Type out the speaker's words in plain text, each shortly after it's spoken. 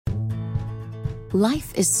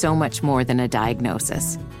Life is so much more than a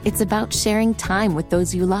diagnosis. It's about sharing time with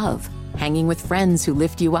those you love, hanging with friends who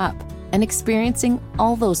lift you up, and experiencing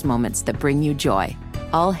all those moments that bring you joy.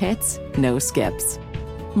 All hits, no skips.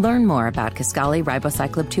 Learn more about Kisqali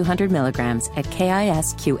Ribociclib 200 milligrams at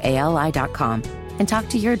KISQALI.com and talk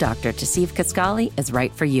to your doctor to see if Kisqali is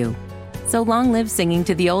right for you. So long live singing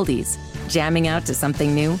to the oldies, jamming out to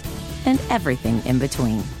something new, and everything in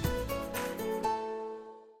between.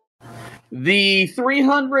 The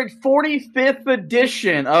 345th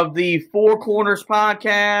edition of the Four Corners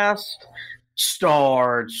Podcast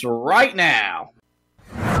starts right now.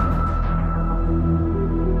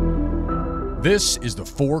 This is the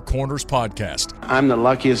Four Corners Podcast. I'm the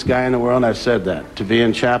luckiest guy in the world. I've said that. To be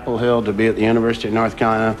in Chapel Hill, to be at the University of North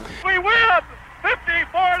Carolina. We win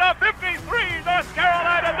 54-53. North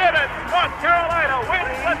Carolina did it. North Carolina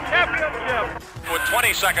wins the championship. With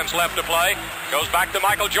 20 seconds left to play, goes back to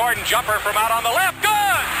Michael Jordan. Jumper from out on the left.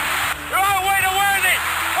 Good! Oh, way to Worthy!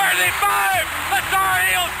 Worthy 5! The Tar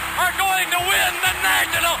Heels are going to win the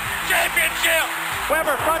national championship!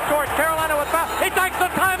 Weber front court. Carolina with foul. He takes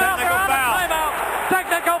the timeout. They're out of timeout.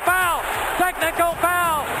 Technical foul. Technical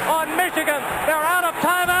foul on Michigan. They're out of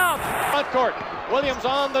timeout. Front court. Williams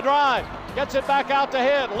on the drive. Gets it back out to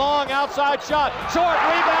Head. Long outside shot. Short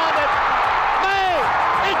rebounded. May.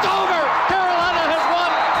 It's over. Carolina has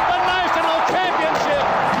won the national championship.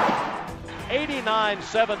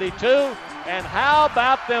 89-72. And how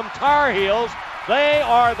about them Tar Heels? They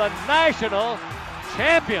are the national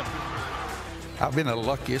champions. I've been the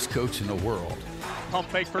luckiest coach in the world. Pump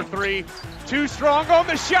fake for three. Too strong on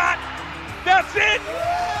the shot. That's it.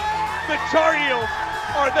 The Tar Heels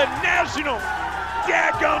are the national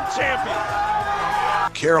daggum champions.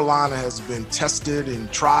 Carolina has been tested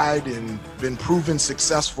and tried and been proven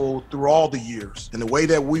successful through all the years. And the way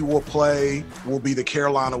that we will play will be the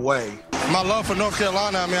Carolina way. My love for North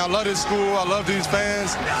Carolina, I love this school, I love these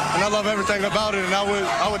fans, and I love everything about it, and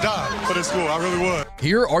I would die for this school, I really would.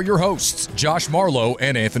 Here are your hosts, Josh Marlowe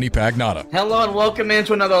and Anthony Pagnotta. Hello and welcome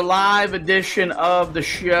into another live edition of the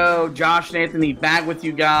show. Josh and Anthony back with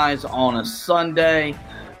you guys on a Sunday.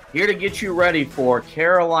 Here to get you ready for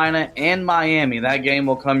Carolina and Miami. That game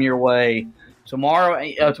will come your way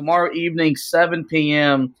tomorrow evening, 7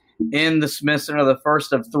 p.m. in the Smith Center, the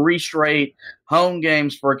first of three straight home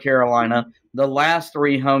games for Carolina, the last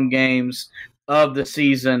three home games of the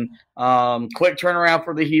season. Quick turnaround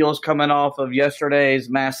for the Heels coming off of yesterday's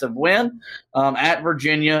massive win at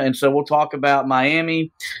Virginia. And so we'll talk about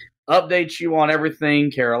Miami, update you on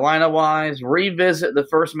everything Carolina-wise, revisit the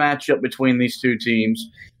first matchup between these two teams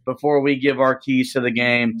before we give our keys to the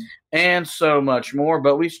game, and so much more.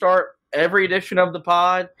 But we start every edition of the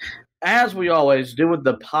pod, as we always do, with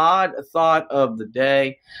the pod thought of the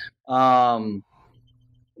day. We'll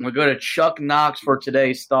go to Chuck Knox for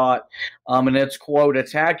today's thought, and it's, quote,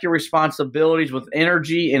 attack your responsibilities with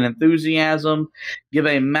energy and enthusiasm, give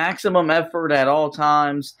a maximum effort at all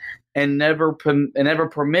times, and never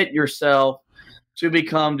permit yourself to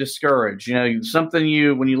become discouraged. You know,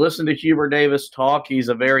 when you listen to Hubert Davis talk, he's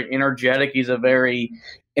a very energetic, he's a very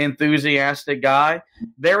enthusiastic guy,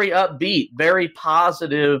 very upbeat, very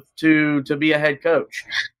positive to be a head coach.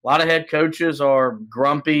 A lot of head coaches are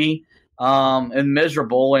grumpy and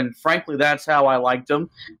miserable, and frankly, that's how I liked him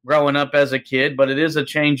growing up as a kid. But it is a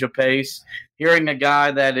change of pace, hearing a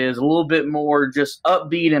guy that is a little bit more just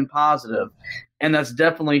upbeat and positive. And that's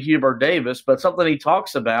definitely Hubert Davis. But something he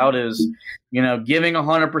talks about is, you know, giving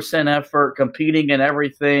 100% effort, competing in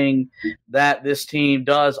everything that this team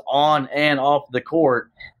does on and off the court.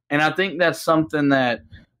 And I think that's something that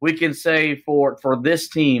we can say for this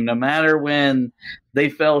team, no matter when they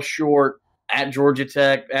fell short at Georgia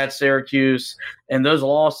Tech, at Syracuse, and those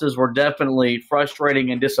losses were definitely frustrating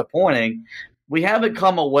and disappointing, we haven't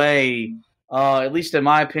come away, at least in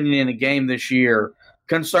my opinion, in the game this year,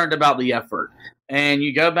 concerned about the effort. And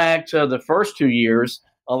you go back to the first 2 years,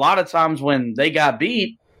 a lot of times when they got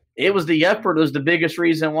beat, it was the effort that was the biggest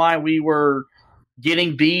reason why we were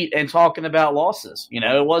getting beat and talking about losses. You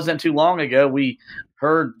know, it wasn't too long ago we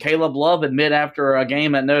heard Caleb Love admit after a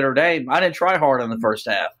game at Notre Dame, I didn't try hard in the first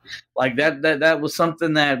half. Like that was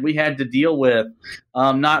something that we had to deal with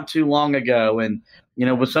not too long ago. And, you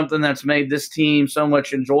know, with something that's made this team so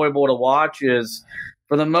much enjoyable to watch is,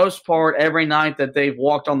 for the most part, every night that they've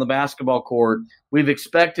walked on the basketball court, we've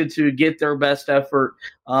expected to get their best effort,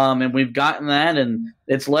 and we've gotten that, and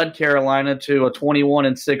it's led Carolina to a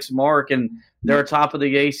 21-6 mark, and they're top of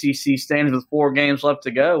the ACC standings with 4 games left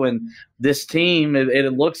to go. And this team,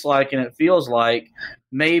 it looks like and it feels like,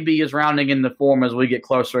 maybe is rounding into form as we get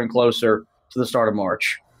closer and closer to the start of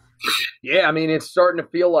March. Yeah, I mean, it's starting to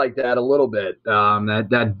feel like that a little bit.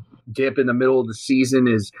 That dip in the middle of the season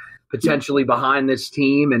is potentially behind this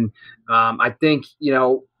team. And I think,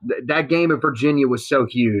 that game at Virginia was so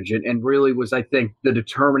huge and really was, I think, the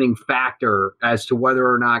determining factor as to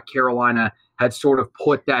whether or not Carolina had sort of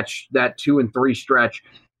put that 2-3 stretch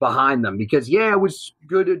behind them. Because, it was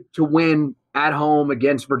good to win at home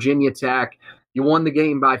against Virginia Tech. You won the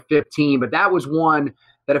game by 15, but that was one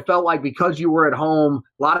that it felt like because you were at home,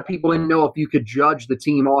 a lot of people didn't know if you could judge the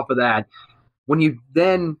team off of that. When you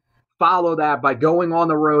then follow that by going on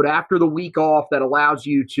the road after the week off, that allows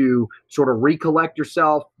you to sort of recollect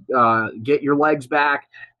yourself, get your legs back,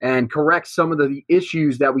 and correct some of the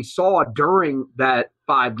issues that we saw during that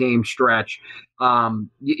 5-game stretch.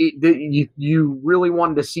 You really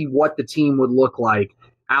wanted to see what the team would look like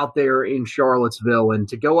out there in Charlottesville, and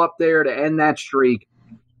to go up there to end that streak,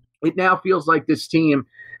 it now feels like this team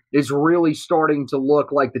is really starting to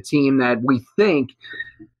look like the team that we think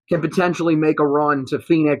can potentially make a run to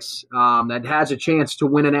Phoenix, that has a chance to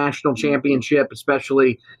win a national championship,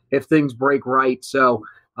 especially if things break right. So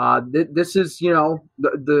this is,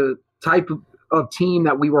 the type of team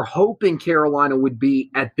that we were hoping Carolina would be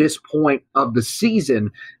at this point of the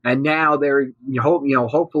season. And now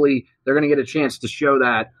hopefully they're going to get a chance to show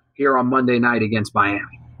that here on Monday night against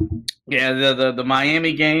Miami. Yeah, the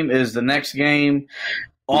Miami game is the next game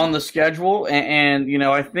on the schedule. And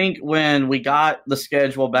I think when we got the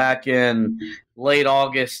schedule back in late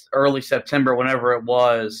August, early September, whenever it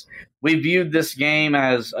was, we viewed this game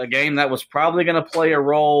as a game that was probably going to play a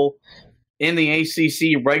role in the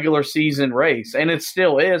ACC regular season race. And it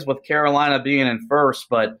still is, with Carolina being in first.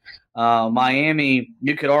 But Miami,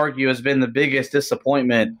 you could argue, has been the biggest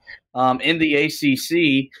disappointment in the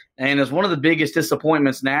ACC, and is one of the biggest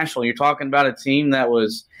disappointments nationally. You're talking about a team that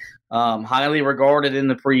was highly regarded in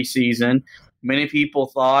the preseason. Many people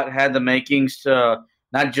thought had the makings to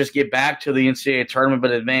not just get back to the NCAA tournament,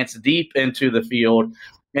 but advance deep into the field.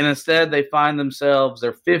 And instead, they find themselves,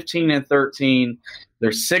 they're 15-13.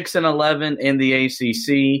 They're 6-11 in the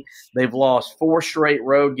ACC. They've lost 4 straight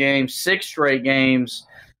road games, 6 straight games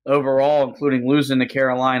overall, including losing to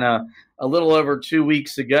Carolina a little over 2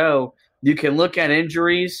 weeks ago. You can look at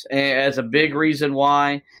injuries as a big reason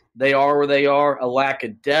why they are where they are. A lack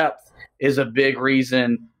of depth is a big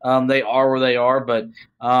reason they are where they are. But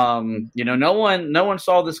no one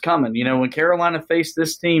saw this coming. When Carolina faced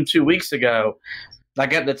this team 2 weeks ago,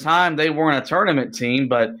 like at the time they weren't a tournament team,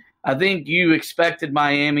 but I think you expected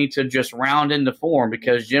Miami to just round into form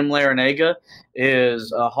because Jim Larrañaga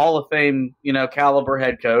is a Hall of Fame caliber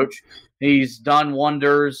head coach. He's done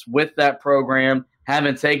wonders with that program,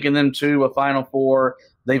 having taken them to a Final Four.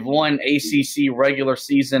 They've won ACC regular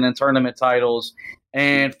season and tournament titles.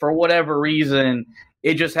 And for whatever reason,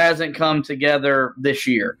 it just hasn't come together this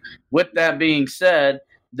year. With that being said,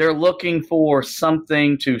 they're looking for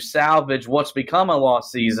something to salvage what's become a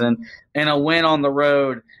lost season, and a win on the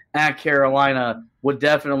road at Carolina would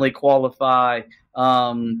definitely qualify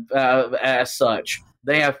as such.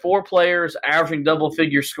 They have 4 players averaging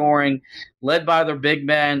double-figure scoring, led by their big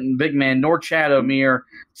man Norchad Omier,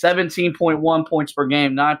 17.1 points per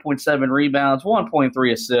game, 9.7 rebounds,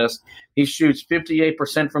 1.3 assists. He shoots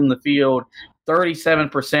 58% from the field,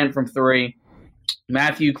 37% from 3.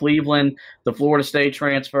 Matthew Cleveland, the Florida State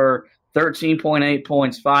transfer, 13.8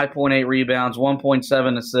 points, 5.8 rebounds,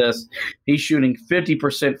 1.7 assists. He's shooting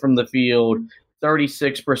 50% from the field,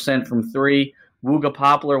 36% from 3. Wooga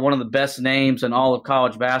Poplar, one of the best names in all of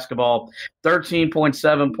college basketball,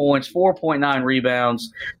 13.7 points, 4.9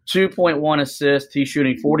 rebounds, 2.1 assists. He's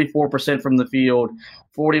shooting 44% from the field,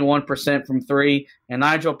 41% from 3. And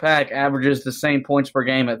Nigel Pack averages the same points per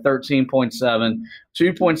game at 13.7,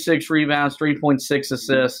 2.6 rebounds, 3.6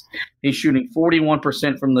 assists. He's shooting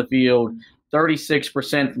 41% from the field,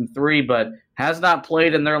 36% from 3, but has not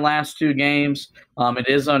played in their last 2 games. It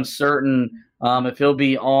is uncertain if he'll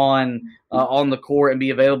be on the court and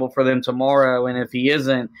be available for them tomorrow. And if he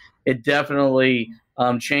isn't, it definitely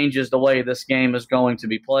changes the way this game is going to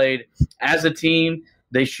be played. As a team,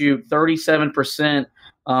 they shoot 37%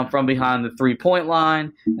 from behind the 3-point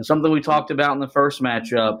line. And something we talked about in the first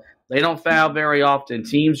matchup, they don't foul very often.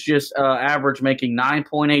 Teams just average making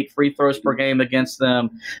 9.8 free throws per game against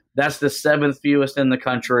them. That's the 7th fewest in the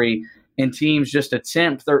country. And teams just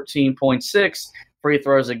attempt 13.6 free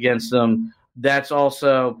throws against them. That's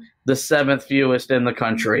also the 7th fewest in the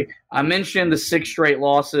country. I mentioned the 6 straight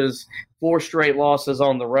losses, 4 straight losses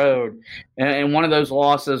on the road, and one of those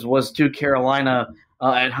losses was to Carolina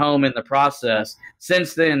at home in the process.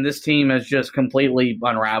 Since then, this team has just completely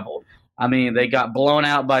unraveled. I mean, they got blown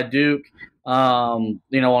out by Duke. on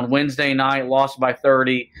Wednesday night, lost by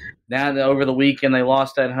 30. Now over the weekend, they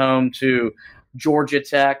lost at home to Georgia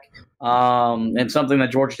Tech. And something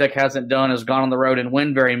that Georgia Tech hasn't done is gone on the road and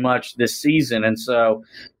win very much this season. And so,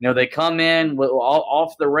 they come in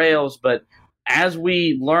off the rails. But as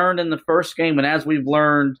we learned in the first game and as we've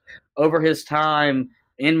learned over his time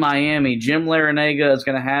in Miami, Jim Larrañaga is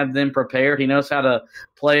going to have them prepared. He knows how to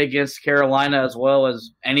play against Carolina as well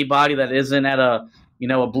as anybody that isn't at a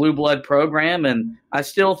blue blood program. And I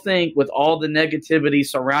still think with all the negativity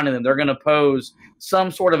surrounding them, they're going to pose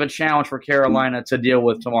some sort of a challenge for Carolina to deal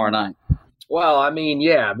with tomorrow night. Well, I mean,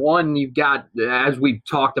 yeah, one, you've got, as we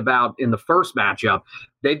talked about in the first matchup,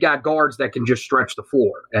 they've got guards that can just stretch the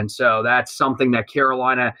floor. And so that's something that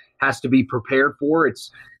Carolina has to be prepared for.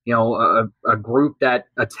 It's, a group that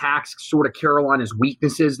attacks sort of Carolina's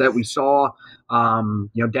weaknesses that we saw, down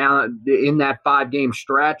in that 5-game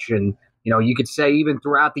stretch. And, you could say even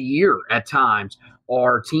throughout the year at times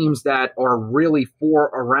are teams that are really for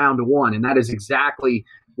a round one. And that is exactly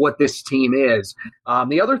what this team is.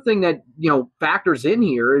 The other thing that, factors in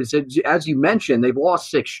here is that, as you mentioned, they've lost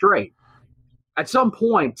 6 straight. At some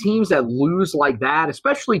point, teams that lose like that,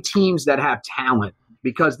 especially teams that have talent,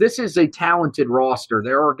 because this is a talented roster.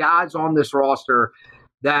 There are guys on this roster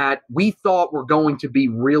that we thought were going to be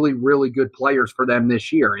really, really good players for them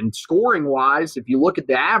this year. And scoring-wise, if you look at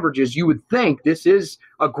the averages, you would think this is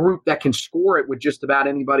a group that can score it with just about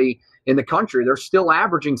anybody in the country. They're still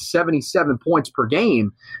averaging 77 points per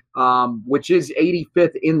game, which is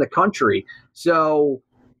 85th in the country. So,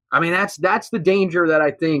 I mean, that's the danger that I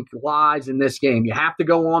think lies in this game. You have to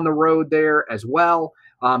go on the road there as well.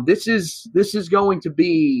 This is going to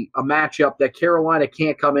be a matchup that Carolina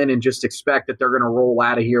can't come in and just expect that they're going to roll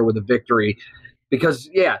out of here with a victory, because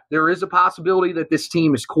there is a possibility that this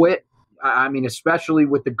team is quit. I mean, especially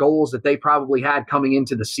with the goals that they probably had coming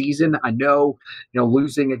into the season. I know,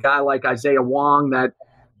 losing a guy like Isaiah Wong that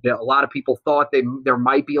a lot of people thought there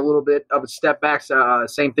might be a little bit of a step back.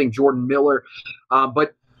 Same thing, Jordan Miller,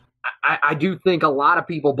 but I do think a lot of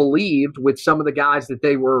people believed with some of the guys that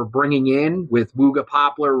they were bringing in, with Wooga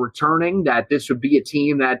Poplar returning, that this would be a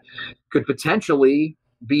team that could potentially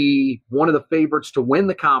be one of the favorites to win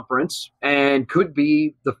the conference and could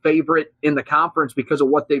be the favorite in the conference because of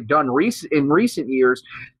what they've done in recent years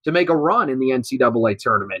to make a run in the NCAA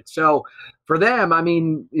tournament. So for them, I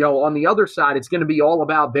mean, on the other side, it's going to be all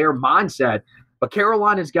about their mindset. But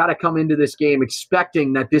Carolina's got to come into this game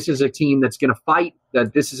expecting that this is a team that's going to fight,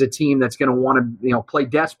 that this is a team that's going to want to, play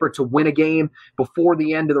desperate to win a game before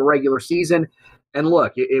the end of the regular season. And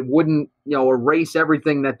look, it wouldn't, erase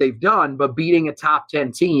everything that they've done, but beating a top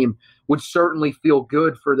 10 team would certainly feel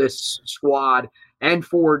good for this squad and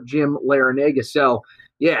for Jim Larrañaga. So,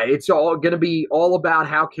 it's all going to be all about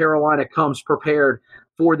how Carolina comes prepared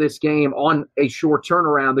for this game on a short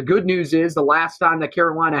turnaround. The good news is the last time that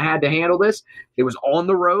Carolina had to handle this, it was on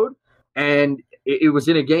the road, and it was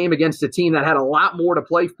in a game against a team that had a lot more to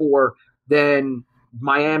play for than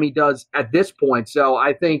Miami does at this point. So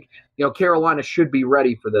I think, Carolina should be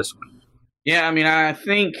ready for this one. Yeah, I mean, I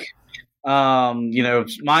think,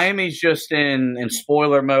 Miami's just in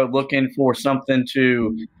spoiler mode, looking for something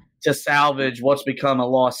to salvage what's become a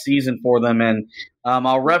lost season for them. And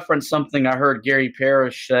I'll reference something I heard Gary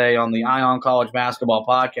Parrish say on the Ion College Basketball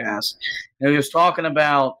podcast. He was talking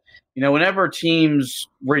about, whenever teams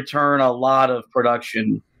return a lot of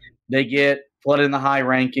production, they get put in the high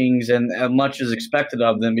rankings and much is expected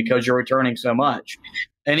of them because you're returning so much.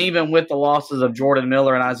 And even with the losses of Jordan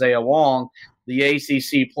Miller and Isaiah Wong, the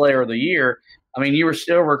ACC Player of the Year, I mean, you were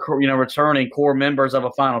still returning core members of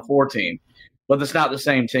a Final Four team. But it's not the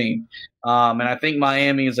same team. And I think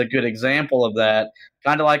Miami is a good example of that,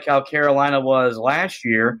 kind of like how Carolina was last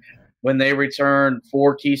year when they returned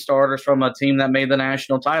 4 key starters from a team that made the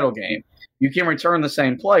national title game. You can return the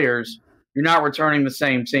same players. You're not returning the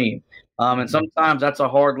same team. And sometimes that's a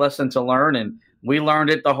hard lesson to learn, and we learned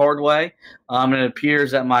it the hard way. And it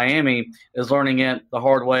appears that Miami is learning it the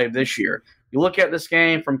hard way this year. You look at this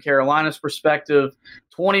game from Carolina's perspective,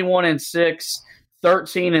 21-6,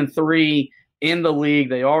 13-3, in the league.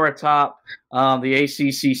 They are atop the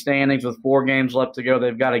ACC standings with 4 games left to go.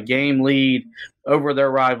 They've got a game lead over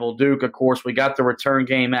their rival Duke. Of course, we got the return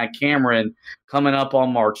game at Cameron coming up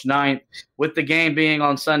on March 9th. With the game being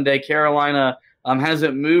on Sunday, Carolina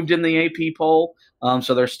hasn't moved in the AP poll,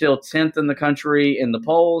 so they're still 10th in the country in the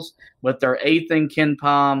polls, but they're 8th in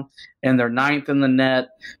KenPom and they're 9th in the net.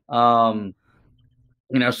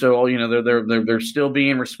 They're still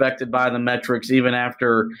being respected by the metrics even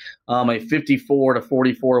after a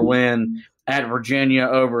 54-44 win at Virginia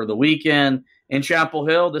over the weekend. In Chapel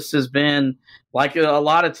Hill, this has been, like a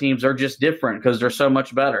lot of teams, they're just different because they're so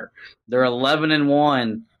much better. They're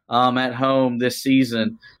 11-1 at home this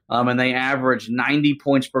season, and they average 90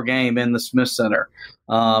 points per game in the Smith Center,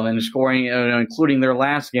 and scoring, including their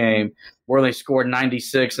last game where they scored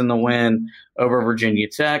 96 in the win over Virginia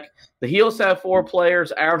Tech. The Heels have 4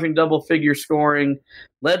 players averaging double-figure scoring,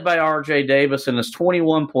 led by R.J. Davis, and is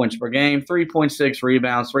 21 points per game, 3.6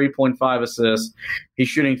 rebounds, 3.5 assists. He's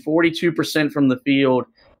shooting 42% from the field,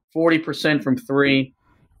 40% from three.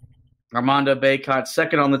 Armando Bacot,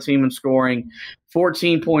 second on the team in scoring,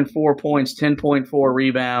 14.4 points, 10.4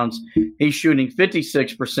 rebounds. He's shooting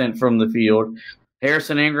 56% from the field.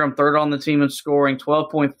 Harrison Ingram, third on the team in scoring,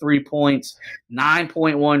 12.3 points,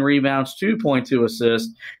 9.1 rebounds, 2.2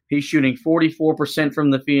 assists. He's shooting 44%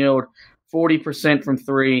 from the field, 40% from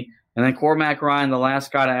three. And then Cormac Ryan, the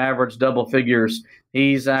last guy to average double figures.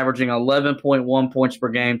 He's averaging 11.1 points per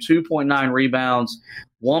game, 2.9 rebounds,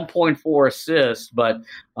 1.4 assists. But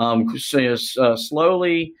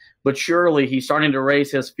slowly but surely, he's starting to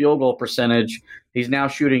raise his field goal percentage. He's now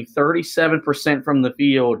shooting 37% from the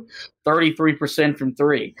field, 33% from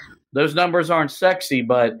three. Those numbers aren't sexy,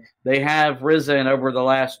 but they have risen over the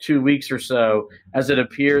last 2 weeks or so, as it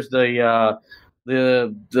appears the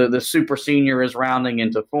super senior is rounding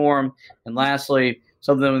into form. And lastly,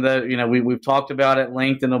 something that we've talked about at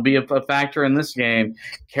length, and it'll be a factor in this game.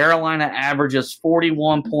 Carolina averages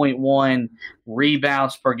 41.1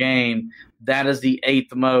 rebounds per game. That is the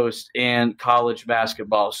 8th most in college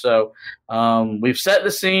basketball. So we've set the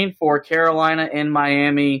scene for Carolina and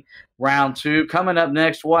Miami round 2. Coming up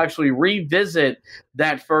next, we'll actually revisit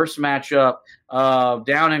that first matchup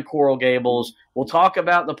down in Coral Gables. We'll talk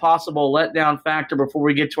about the possible letdown factor before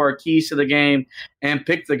we get to our keys to the game and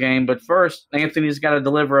pick the game. But first, Anthony's got to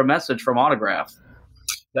deliver a message from Autograph.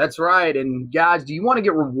 That's right. And guys, do you want to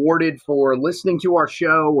get rewarded for listening to our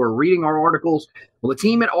show or reading our articles? Well, the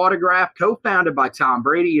team at Autograph, co-founded by Tom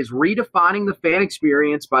Brady, is redefining the fan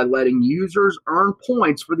experience by letting users earn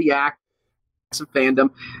points for the acts of fandom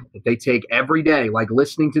that they take every day, like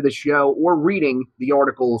listening to the show or reading the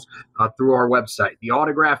articles through our website. The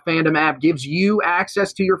Autograph Fandom app gives you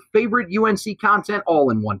access to your favorite UNC content all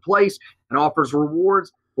in one place and offers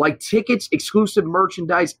rewards like tickets, exclusive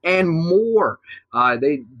merchandise, and more.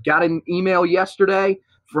 They got an email yesterday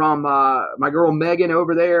from my girl Megan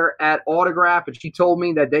over there at Autograph, and she told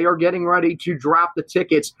me that they are getting ready to drop the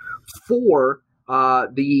tickets for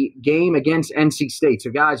the game against NC State. So,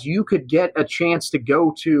 guys, you could get a chance to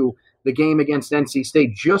go to the game against NC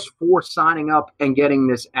State just for signing up and getting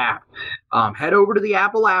this app. Head over to the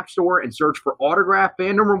Apple App Store and search for Autograph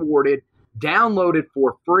Fandom Rewarded. Download it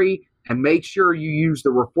for free. And make sure you use the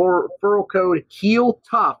referral code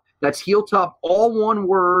HEELTOUGH. That's HEELTOUGh, all one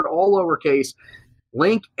word, all lowercase.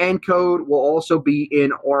 Link and code will also be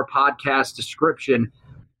in our podcast description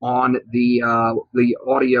on the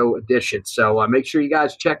audio edition. So make sure you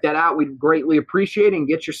guys check that out. We'd greatly appreciate it, and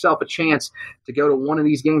get yourself a chance to go to one of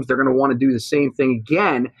these games. They're going to want to do the same thing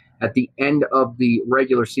again at the end of the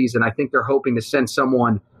regular season. I think they're hoping to send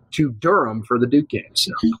someone to Durham for the Duke game.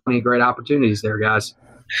 So plenty of great opportunities there, guys.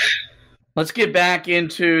 Let's get back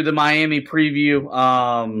into the Miami preview.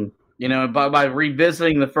 By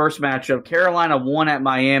revisiting the first matchup, Carolina won at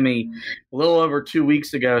Miami a little over 2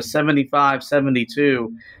 weeks ago,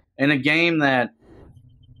 75-72, in a game that,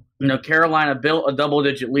 Carolina built a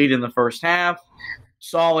double-digit lead in the first half,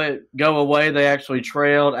 saw it go away. They actually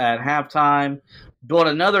trailed at halftime, built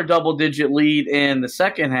another double-digit lead in the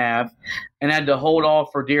second half, and had to hold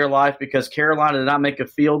off for dear life because Carolina did not make a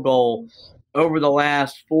field goal over the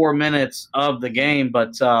last 4 minutes of the game. But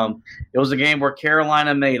it was a game where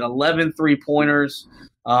Carolina made 11 3-pointers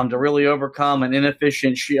to really overcome an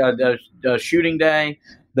inefficient shooting day.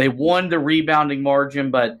 They won the rebounding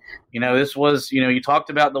margin, but, this was, you talked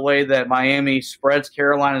about the way that Miami spreads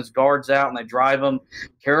Carolina's guards out and they drive them.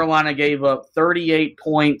 Carolina gave up 38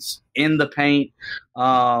 points in the paint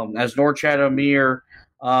as Norchad Omier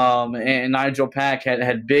and Nigel Pack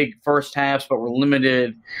had big first halves but were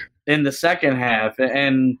limited in the second half.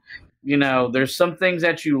 And, there's some things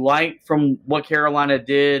that you like from what Carolina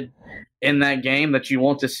did in that game that you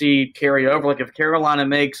want to see carry over. Like if Carolina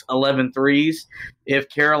makes 11 threes, if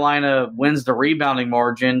Carolina wins the rebounding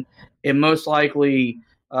margin, it most likely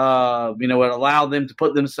would allow them to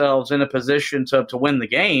put themselves in a position to win the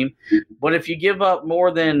game. But if you give up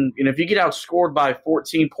more than, if you get outscored by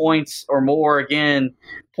 14 points or more, again,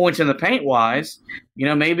 points in the paint wise,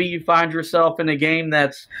 maybe you find yourself in a game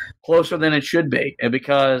that's closer than it should be. And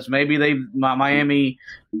because maybe Miami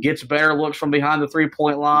gets better looks from behind the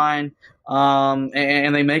 3-point line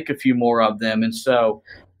and they make a few more of them. And so,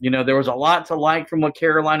 There was a lot to like from what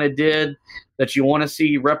Carolina did that you want to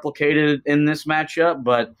see replicated in this matchup,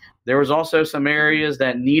 but there was also some areas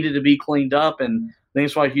that needed to be cleaned up, and I think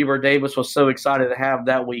that's why Hubert Davis was so excited to have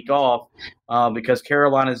that week off because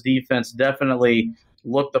Carolina's defense definitely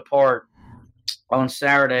looked the part on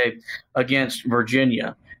Saturday against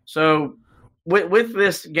Virginia. So with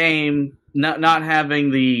this game not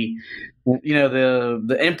having the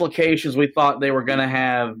implications we thought they were going to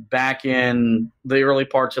have back in the early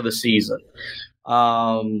parts of the season,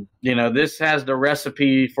 this has the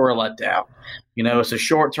recipe for a letdown. It's a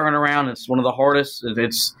short turnaround. It's one of the hardest.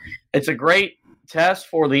 It's a great test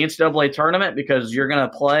for the NCAA tournament because you're going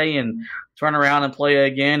to play and turn around and play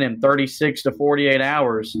again in 36 to 48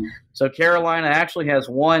 hours. So Carolina actually has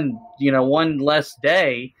one less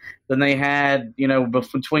day than they had,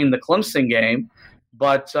 between the Clemson game.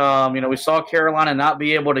 But, we saw Carolina not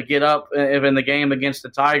be able to get up in the game against the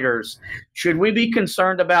Tigers. Should we be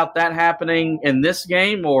concerned about that happening in this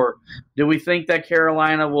game, or do we think that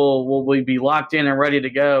Carolina will be locked in and ready to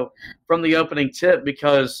go from the opening tip?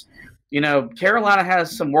 Because, Carolina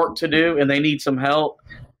has some work to do and they need some help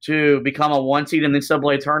to become a 1 seed in the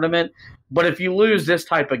NCAA tournament. But if you lose this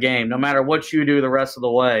type of game, no matter what you do the rest of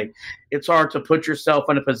the way, it's hard to put yourself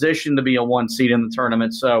in a position to be a 1 seed in the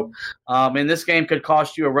tournament. So, and this game could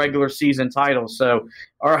cost you a regular season title. So,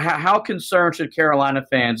 how concerned should Carolina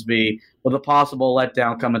fans be with a possible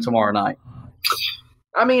letdown coming tomorrow night?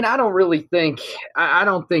 I mean, I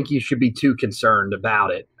don't think you should be too concerned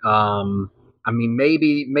about it.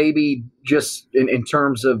 Maybe just in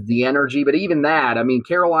terms of the energy, but even that,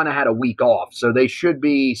 Carolina had a week off, so they should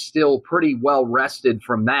be still pretty well rested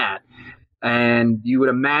from that. And you would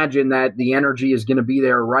imagine that the energy is going to be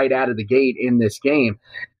there right out of the gate in this game.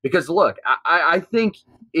 Because, look, I think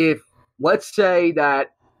if, let's say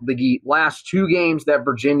that the last 2 games that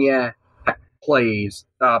Virginia played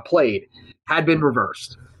had been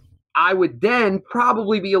reversed, I would then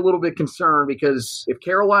probably be a little bit concerned because if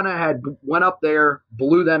Carolina had went up there,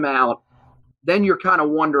 blew them out, then you're kind of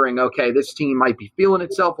wondering, okay, this team might be feeling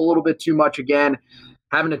itself a little bit too much again,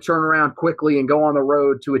 having to turn around quickly and go on the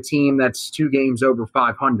road to a team that's 2 games over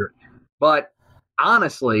 500. But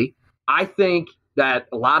honestly, I think that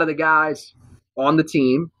a lot of the guys on the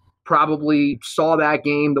team probably saw that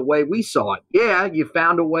game the way we saw it. Yeah, you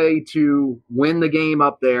found a way to win the game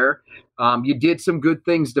up there. You did some good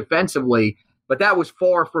things defensively, but that was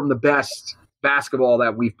far from the best basketball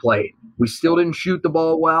that we've played. We still didn't shoot the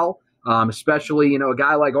ball well, especially, a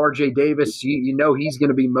guy like RJ Davis, he's going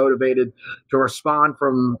to be motivated to respond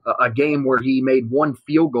from a game where he made 1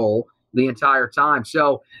 field goal the entire time.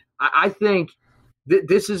 So I think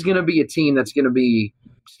this is going to be a team that's going to be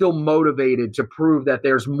still motivated to prove that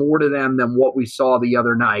there's more to them than what we saw the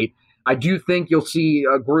other night. I do think you'll see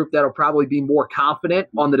a group that'll probably be more confident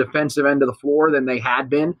on the defensive end of the floor than they had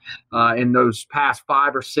been in those past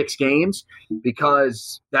 5 or 6 games,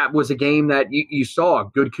 because that was a game that you saw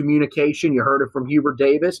good communication. You heard it from Hubert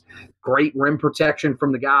Davis, great rim protection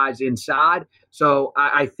from the guys inside. So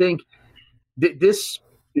I think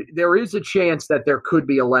there is a chance that there could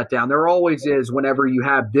be a letdown. There always is whenever you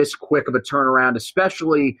have this quick of a turnaround,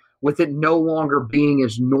 especially with it no longer being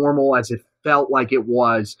as normal as it felt like it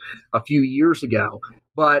was a few years ago.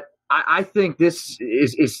 But I think this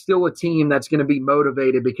is still a team that's going to be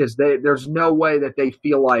motivated because there's no way that they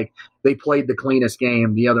feel like they played the cleanest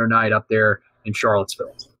game the other night up there in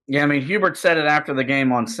Charlottesville. Yeah, Hubert said it after the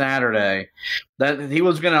game on Saturday that he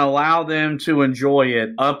was going to allow them to enjoy it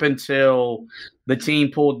up until the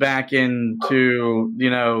team pulled back into,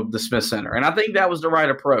 the Smith Center. And I think that was the right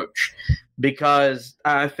approach because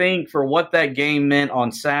I think for what that game meant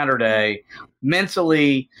on Saturday,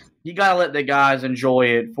 mentally, you got to let the guys enjoy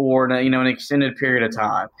it for an extended period of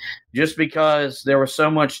time. Just because there was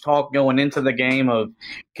so much talk going into the game of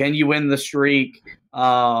can you win the streak,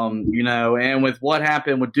 and with what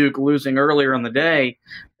happened with Duke losing earlier in the day,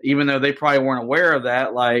 even though they probably weren't aware of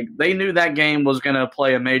that, they knew that game was going to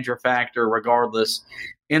play a major factor regardless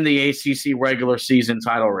in the ACC regular season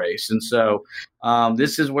title race. And so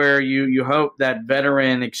this is where you hope that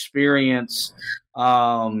veteran experience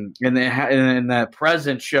and that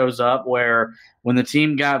presence shows up where when the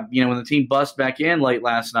team when the team bust back in late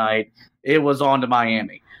last night, it was on to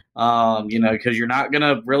Miami. Because you're not going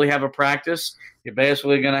to really have a practice. You're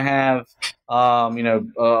basically going to have, a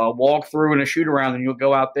walkthrough and a shoot around, and you'll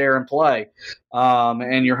go out there and play.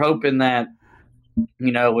 And you're hoping that,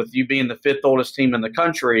 with you being the 5th oldest team in the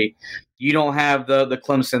country, you don't have the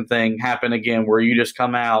Clemson thing happen again where you just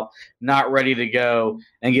come out not ready to go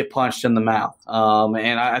and get punched in the mouth.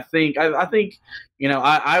 And I think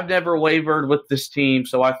I've never wavered with this team,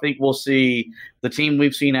 so I think we'll see the team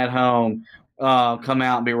we've seen at home come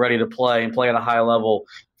out and be ready to play and play at a high level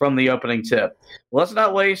from the opening tip. Let's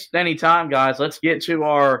not waste any time, guys. Let's get to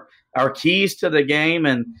our keys to the game.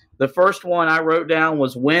 And the first one I wrote down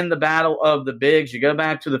was win the battle of the bigs. You go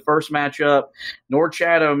back to the first matchup,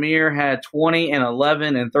 Norchad Omier had 20 and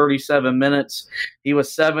 11 in 37 minutes. He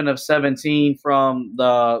was 7 of 17 from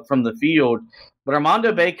the field. But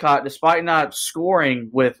Armando Bacot, despite not scoring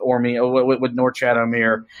with Norchad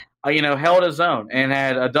Omier, held his own and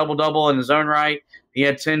had a double-double in his own right. He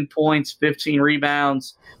had 10 points, 15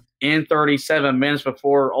 rebounds in 37 minutes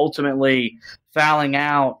before ultimately fouling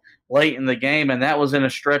out late in the game, and that was in a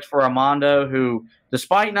stretch for Armando, who,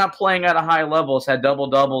 despite not playing at a high level, has had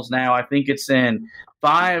double-doubles now. I think it's in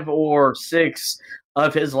 5 or 6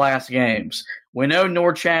 of his last games. We know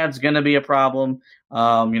Norchad's going to be a problem.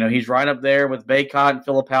 He's right up there with Bacot and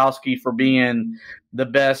Filipowski for being the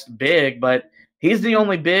best big, but he's the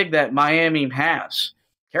only big that Miami has.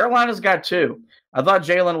 Carolina's got 2. I thought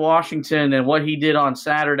Jalen Washington and what he did on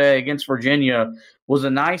Saturday against Virginia was a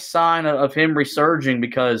nice sign of him resurging,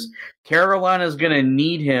 because Carolina's going to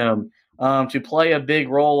need him to play a big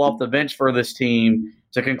role off the bench for this team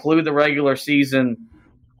to conclude the regular season.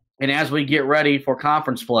 And as we get ready for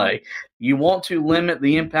conference play, you want to limit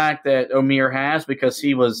the impact that Omier has, because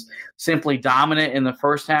he was simply dominant in the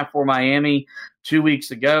first half for Miami 2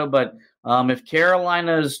 weeks ago. But if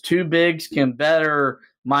Carolina's 2 bigs can better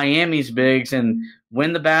Miami's bigs and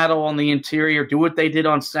win the battle on the interior, do what they did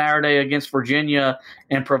on Saturday against Virginia,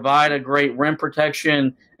 and provide a great rim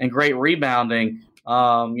protection and great rebounding,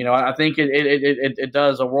 I think it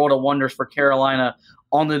does a world of wonders for Carolina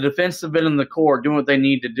on the defensive end of the court, doing what they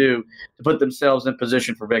need to do to put themselves in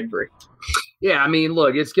position for victory. Yeah, I mean,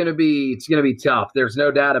 look, it's gonna be tough. There's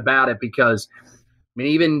no doubt about it, because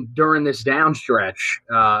even during this down stretch,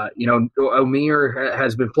 Omier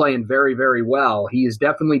has been playing very, very well. He has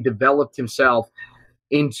definitely developed himself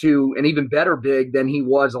into an even better big than he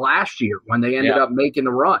was last year when they ended up making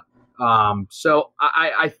the run. So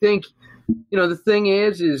I think, the thing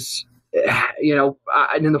is in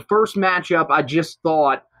the first matchup, I just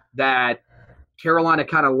thought that Carolina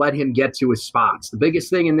kind of let him get to his spots. The biggest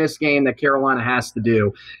thing in this game that Carolina has to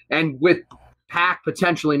do, and with Pack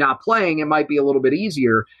potentially not playing, it might be a little bit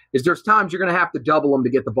easier, is there's times you're going to have to double him to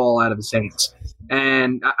get the ball out of his hands.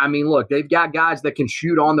 And, look, they've got guys that can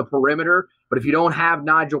shoot on the perimeter, but if you don't have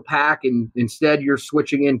Nigel Pack and instead you're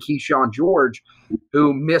switching in Keyshawn George,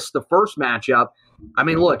 who missed the first matchup,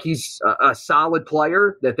 look, he's a solid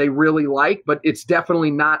player that they really like, but it's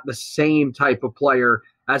definitely not the same type of player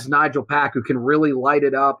as Nigel Pack, who can really light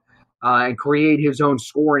it up and create his own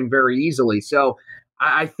scoring very easily. So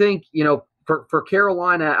I think, for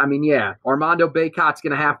Carolina, Armando Bacot's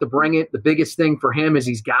going to have to bring it. The biggest thing for him is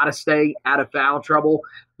he's got to stay out of foul trouble.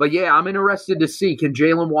 But, I'm interested to see, can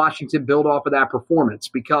Jalen Washington build off of that performance?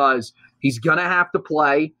 Because he's going to have to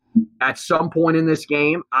play at some point in this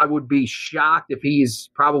game. I would be shocked if he's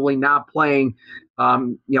probably not playing,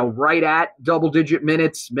 right at double-digit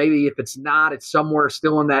minutes. Maybe if it's not, it's somewhere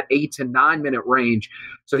still in that 8 to 9 minute range.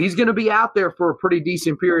 So he's going to be out there for a pretty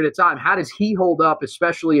decent period of time. How does he hold up,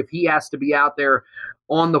 especially if he has to be out there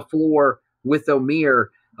on the floor with Omier?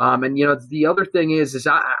 The other thing is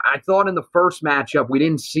I thought in the first matchup we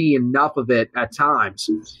didn't see enough of it at times.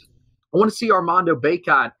 I want to see Armando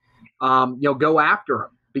Bacot, go after him,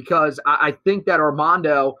 because I think that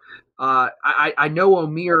Armando I know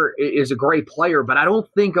Omier is a great player, but I don't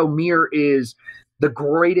think Omier is the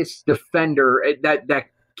greatest defender that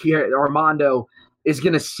Armando is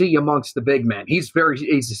going to see amongst the big men. He's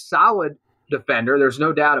a solid defender. There's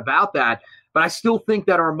no doubt about that. But I still think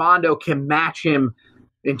that Armando can match him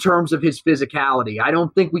in terms of his physicality. I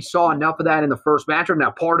don't think we saw enough of that in the first matchup.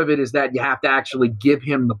 Now, part of it is that you have to actually give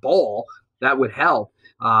him the ball. That would help.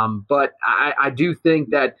 But I do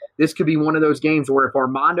think that this could be one of those games where if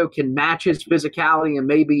Armando can match his physicality and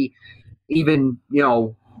maybe even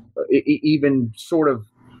sort of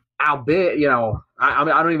outbid, I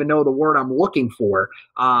don't even know the word I'm looking for.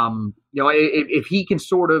 If he can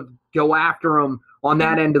sort of go after him on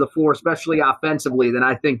that end of the floor, especially offensively, then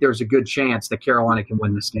I think there's a good chance that Carolina can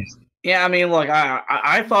win this game. Yeah, look,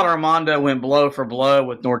 I thought Armando went blow for blow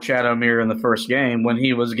with Norchad Omier in the first game when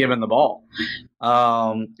he was given the ball.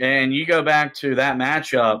 And you go back to that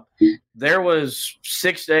matchup, there was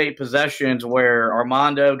 6 to 8 possessions where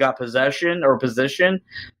Armando got possession or position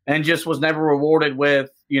and just was never rewarded with,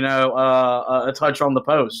 a touch on the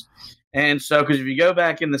post. And so, because if you go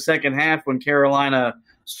back in the second half when Carolina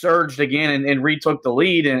surged again and retook the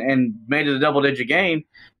lead and made it a double-digit game,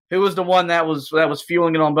 who was the one that was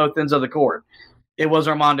fueling it on both ends of the court? It was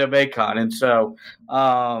Armando Bacot. And so,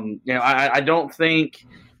 I don't think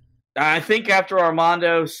 – I think after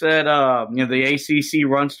Armando said, the ACC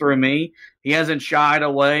runs through me, he hasn't shied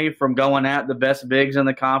away from going at the best bigs in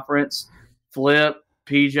the conference, Flip,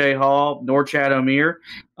 PJ Hall, Norchad Omier.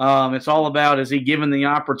 It's all about, is he given the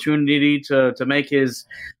opportunity to make his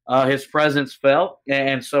presence felt?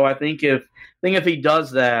 And so I think if he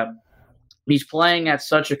does that, he's playing at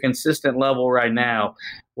such a consistent level right now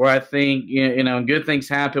where I think, good things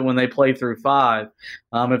happen when they play through 5.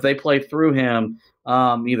 If they play through him,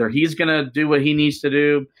 either he's going to do what he needs to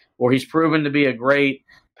do, or he's proven to be a great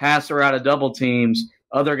passer out of double teams.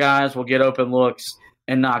 Other guys will get open looks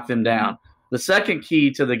and knock them down. The second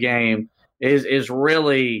key to the game is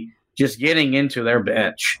really just getting into their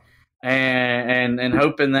bench and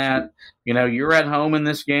hoping that, you're at home in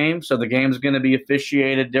this game, so the game's going to be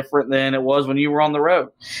officiated different than it was when you were on the road.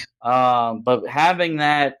 But having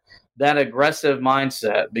that aggressive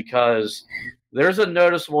mindset, because there's a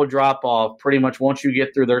noticeable drop-off pretty much once you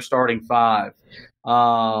get through their starting 5.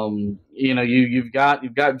 You've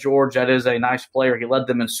got George. That is a nice player. He led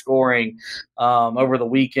them in scoring over the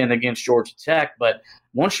weekend against Georgia Tech. But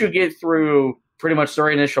once you get through pretty much their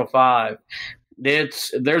initial 5,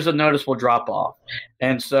 there's a noticeable drop-off.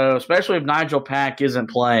 And so, especially if Nigel Pack isn't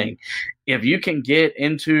playing, if you can get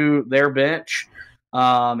into their bench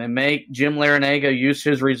and make Jim Larinaga use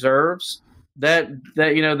his reserves, that's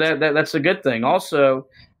a good thing. Also,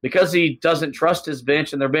 because he doesn't trust his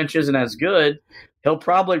bench and their bench isn't as good, he'll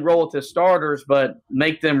probably roll with his starters, but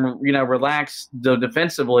make them, relax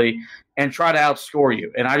defensively and try to outscore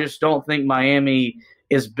you. And I just don't think Miami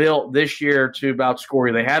is built this year to outscore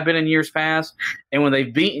you. They have been in years past, and when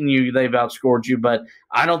they've beaten you, they've outscored you. But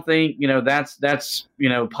I don't think, that's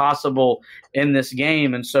possible in this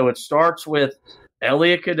game. And so it starts with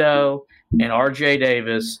Elliot Cadeau and R.J.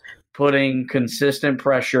 Davis putting consistent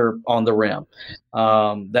pressure on the rim.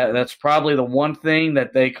 That's probably the one thing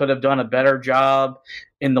that they could have done a better job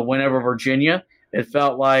in the win over Virginia. It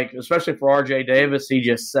felt like, especially for R.J. Davis, he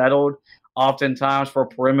just settled oftentimes for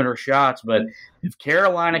perimeter shots. But if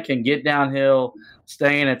Carolina can get downhill,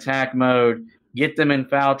 stay in attack mode, get them in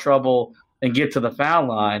foul trouble, and get to the foul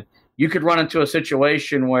line, you could run into a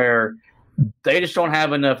situation where they just don't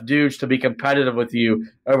have enough dudes to be competitive with you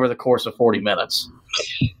over the course of 40 minutes.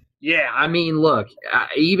 Yeah, I mean, look,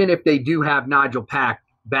 even if they do have Nigel Pack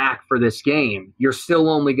back for this game, you're still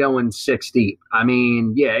only going 6 deep. I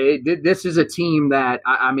mean, this is a team that,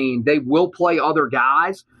 they will play other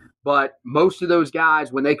guys, but most of those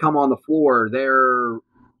guys, when they come on the floor, they're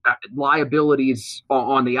liabilities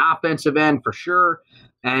on the offensive end for sure.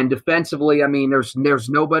 And defensively, there's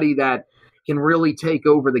nobody that can really take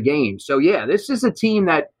over the game. So, yeah, this is a team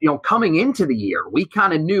that, coming into the year, we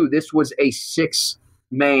kind of knew this was a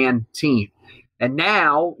 6-man team. And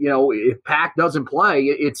now, if Pack doesn't play,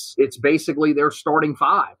 it's basically their starting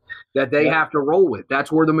 5 that they have to roll with.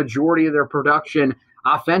 That's where the majority of their production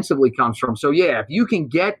offensively comes from. So, yeah, if you can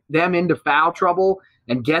get them into foul trouble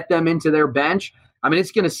and get them into their bench,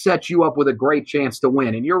 it's going to set you up with a great chance to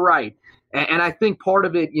win. And you're right. And I think part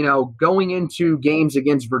of it, going into games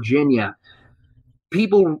against Virginia,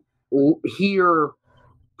 people hear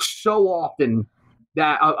so often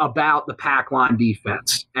that about the Pack line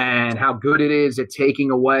defense and how good it is at taking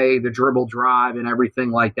away the dribble drive and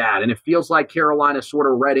everything like that. And it feels like Carolina sort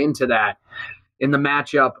of read into that in the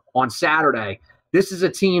matchup on Saturday. This is a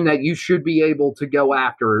team that you should be able to go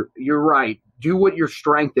after. You're right. Do what your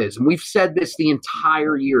strength is. And we've said this the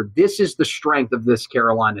entire year. This is the strength of this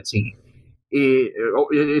Carolina team.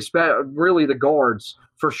 It's really the guards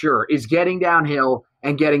for sure, is getting downhill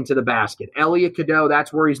and getting to the basket. Elliot Cadeau,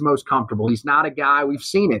 that's where he's most comfortable. He's not a guy, we've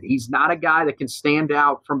seen it, he's not a guy that can stand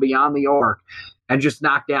out from beyond the arc and just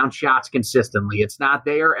knock down shots consistently. It's not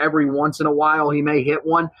there. Every once in a while he may hit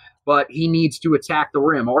one, but he needs to attack the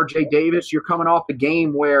rim. R.J. Davis, you're coming off a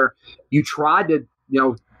game where you tried to,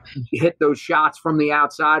 hit those shots from the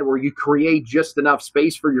outside where you create just enough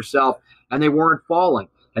space for yourself, and they weren't falling.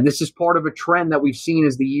 And this is part of a trend that we've seen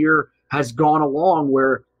as the year has gone along,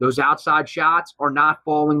 where those outside shots are not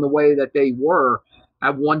falling the way that they were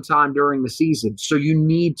at one time during the season. So you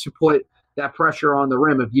need to put that pressure on the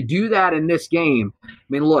rim. If you do that in this game,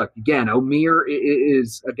 look, again, Omier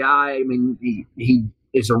is a guy, he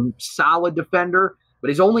is a solid defender, but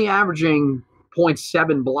he's only averaging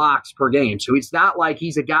 0.7 blocks per game. So it's not like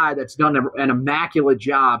he's a guy that's done an immaculate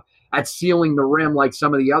job at sealing the rim like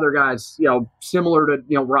some of the other guys, similar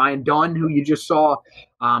to, Ryan Dunn, who you just saw,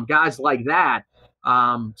 guys like that.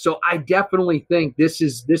 So I definitely think this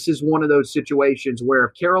is one of those situations where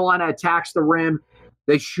if Carolina attacks the rim,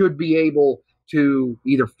 they should be able to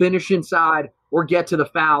either finish inside or get to the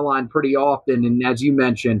foul line pretty often. And as you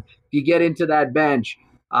mentioned, if you get into that bench,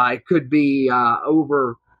 it could be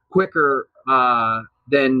over quicker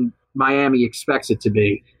than Miami expects it to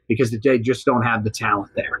be because they just don't have the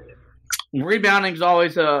talent there. Rebounding is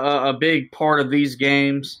always a big part of these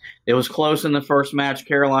games. It was close in the first match.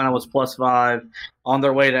 Carolina was +5 on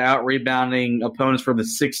their way to out-rebounding opponents for the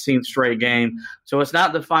 16th straight game. So it's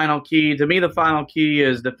not the final key. To me, the final key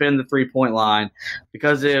is defend the three-point line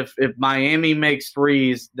because if Miami makes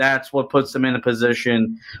threes, that's what puts them in a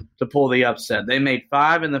position to pull the upset. They made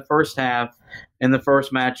 5 in the first half in the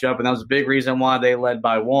first matchup, and that was a big reason why they led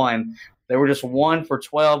by 1. They were just 1 for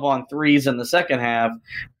 12 on threes in the second half,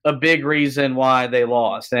 a big reason why they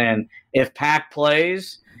lost. And if Pack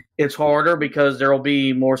plays, it's harder because there will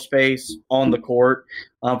be more space on the court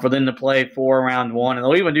for them to play 4 around 1. And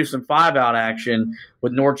they'll even do some 5-out action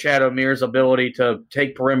with Norchad Omiir's ability to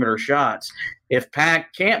take perimeter shots. If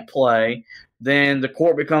Pack can't play, then the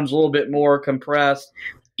court becomes a little bit more compressed,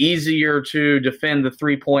 easier to defend the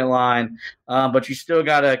three-point line, but you still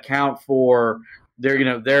got to account for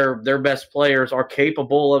their best players are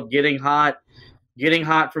capable of getting hot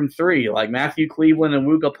from 3, like Matthew Cleveland and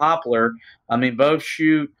Wooga Poplar. I mean, both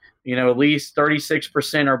shoot, at least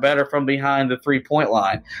 36% or better from behind the 3-point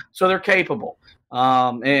line. So they're capable.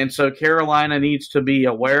 And so Carolina needs to be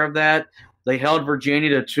aware of that. They held Virginia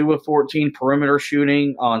to 2 of 14 perimeter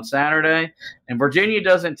shooting on Saturday, and Virginia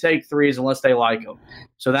doesn't take threes unless they like them.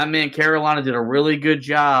 So that meant Carolina did a really good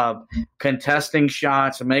job contesting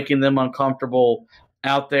shots and making them uncomfortable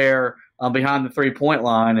out there behind the three-point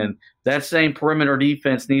line, and that same perimeter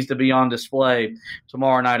defense needs to be on display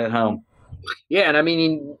tomorrow night at home. Yeah, and I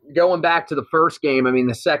mean, going back to the first game,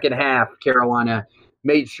 the second half, Carolina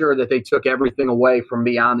made sure that they took everything away from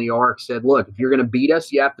beyond the arc, said, look, if you're going to beat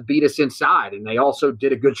us, you have to beat us inside. And they also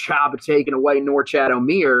did a good job of taking away Norchad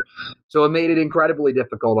Omiir. So it made it incredibly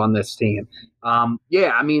difficult on this team.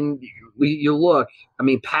 You look,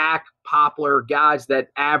 Pack, Poplar, guys that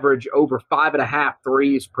average over 5.5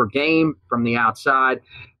 threes per game from the outside,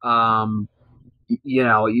 or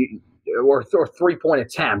 3-point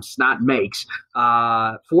attempts, not makes.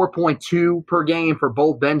 4.2 per game for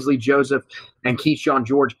both Bensley Joseph and Keyshawn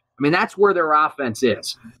George. That's where their offense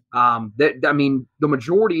is. The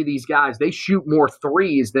majority of these guys, they shoot more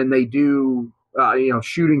threes than they do,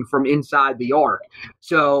 shooting from inside the arc.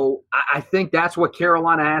 So I think that's what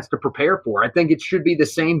Carolina has to prepare for. I think it should be the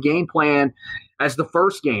same game plan as the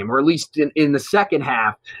first game, or at least in the second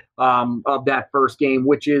half of that first game,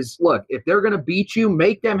 which is, look, if they're going to beat you,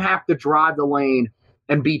 make them have to drive the lane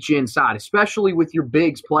and beat you inside, especially with your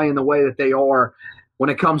bigs playing the way that they are when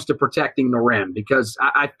it comes to protecting the rim, because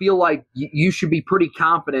I feel like you should be pretty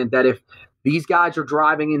confident that if these guys are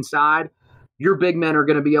driving inside, your big men are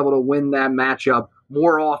going to be able to win that matchup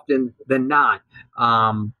more often than not.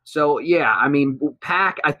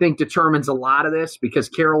 Pack, I think, determines a lot of this because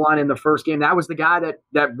Carolina in the first game, that was the guy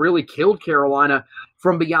that really killed Carolina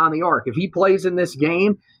from beyond the arc. If he plays in this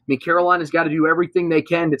game, Carolina's got to do everything they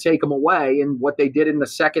can to take him away. And what they did in the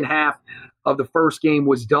second half of the first game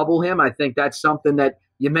was double him. I think that's something that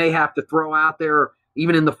you may have to throw out there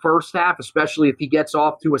even in the first half, especially if he gets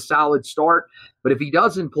off to a solid start. But if he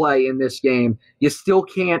doesn't play in this game, you still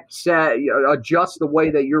can't adjust the way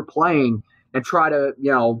that you're playing and try to,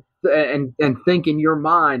 and think in your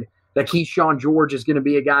mind that Keyshawn George is going to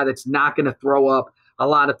be a guy that's not going to throw up a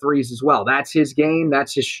lot of threes as well. That's his game.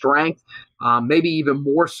 That's his strength. Maybe even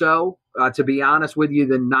more so, to be honest with you,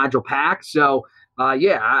 than Nigel Pack. So,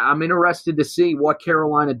 I'm interested to see what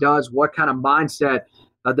Carolina does, what kind of mindset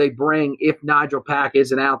they bring if Nigel Pack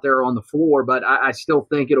isn't out there on the floor. But I still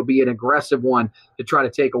think it'll be an aggressive one to try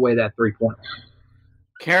to take away that 3-point.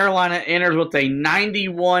 Carolina enters with a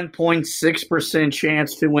 91.6%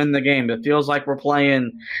 chance to win the game. It feels like we're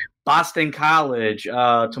playing Boston College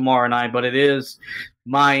tomorrow night, but it is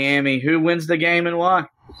Miami. Who wins the game and why?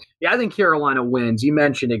 Yeah, I think Carolina wins. You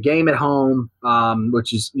mentioned a game at home,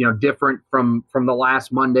 which is different from the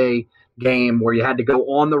last Monday game where you had to go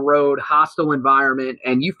on the road, hostile environment,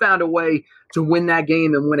 and you found a way to win that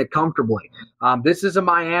game and win it comfortably. This is a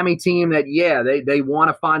Miami team that, they want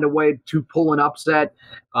to find a way to pull an upset,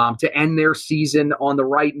 to end their season on the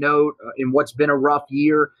right note in what's been a rough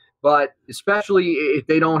year. but especially if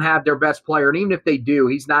they don't have their best player, and even if they do,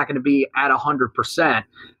 he's not going to be at 100%.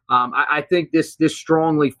 I think this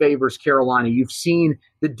strongly favors Carolina. You've seen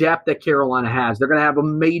the depth that Carolina has. They're going to have a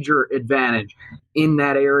major advantage in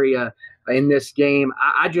that area in this game.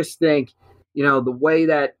 I just think, the way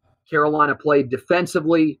that Carolina played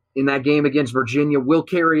defensively in that game against Virginia will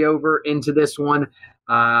carry over into this one.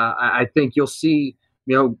 I think you'll see,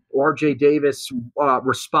 R.J. Davis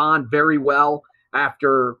respond very well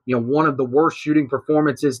after, one of the worst shooting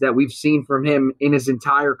performances that we've seen from him in his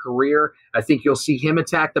entire career. I think you'll see him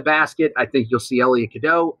attack the basket. I think you'll see Elliot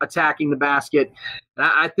Cadeau attacking the basket. And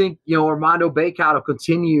I think, Armando Bacot will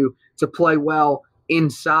continue to play well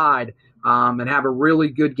inside and have a really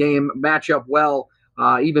good game, match up well,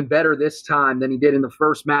 even better this time than he did in the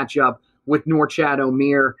first matchup with Norchad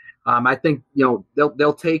Omier. I think,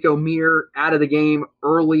 they'll take Omier out of the game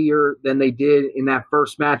earlier than they did in that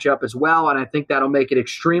first matchup as well, and I think that'll make it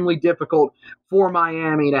extremely difficult for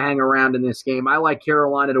Miami to hang around in this game. I like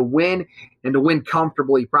Carolina to win, and to win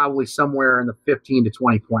comfortably, probably somewhere in the 15 to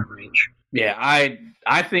 20-point range. Yeah,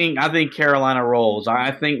 I think Carolina rolls.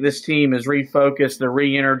 I think this team is refocused, they're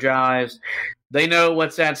re-energized. They know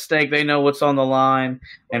what's at stake. They know what's on the line.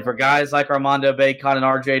 And for guys like Armando Bacot and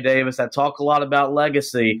R.J. Davis that talk a lot about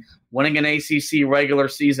legacy, winning an ACC regular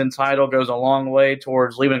season title goes a long way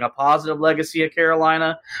towards leaving a positive legacy at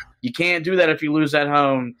Carolina. You can't do that if you lose at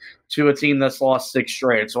home to a team that's lost 6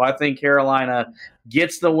 straight. So I think Carolina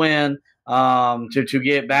gets the win to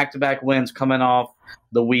get back-to-back wins coming off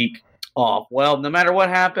the week off. Well, no matter what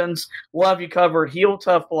happens, we'll have you covered.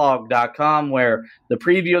 HeelToughBlog.com, where the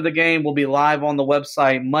preview of the game will be live on the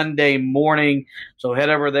website Monday morning. So head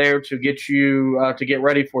over there to get you to get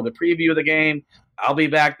ready for the preview of the game. I'll be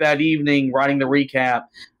back that evening writing the recap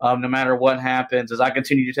no matter what happens as I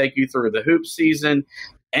continue to take you through the hoop season.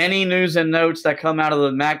 Any news and notes that come out of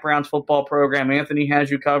the Mack Brown's football program, Anthony has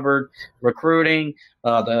you covered. Recruiting,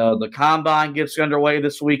 the combine gets underway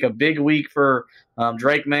this week, a big week for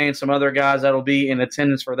Drake May and some other guys that will be in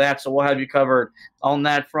attendance for that. So we'll have you covered on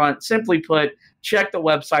that front. Simply put, check the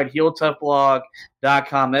website,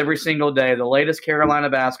 HeelToughBlog.com, every single day. The latest Carolina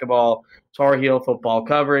basketball, Tar Heel football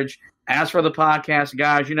coverage. As for the podcast,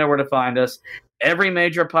 guys, you know where to find us. Every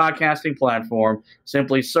major podcasting platform.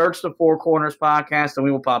 Simply search the Four Corners Podcast and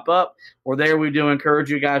we will pop up. Or there we do encourage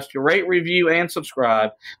you guys to rate, review, and subscribe.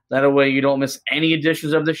 That way you don't miss any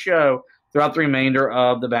editions of the show throughout the remainder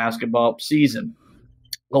of the basketball season.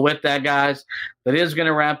 Well, with that, guys, that is going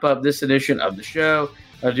to wrap up this edition of the show.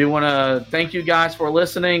 I do want to thank you guys for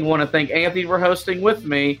listening. I want to thank Anthony for hosting with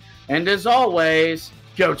me. And as always,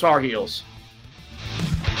 go Tar Heels.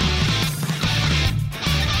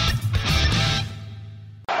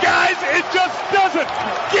 Guys, it just doesn't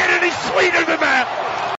get any sweeter than that.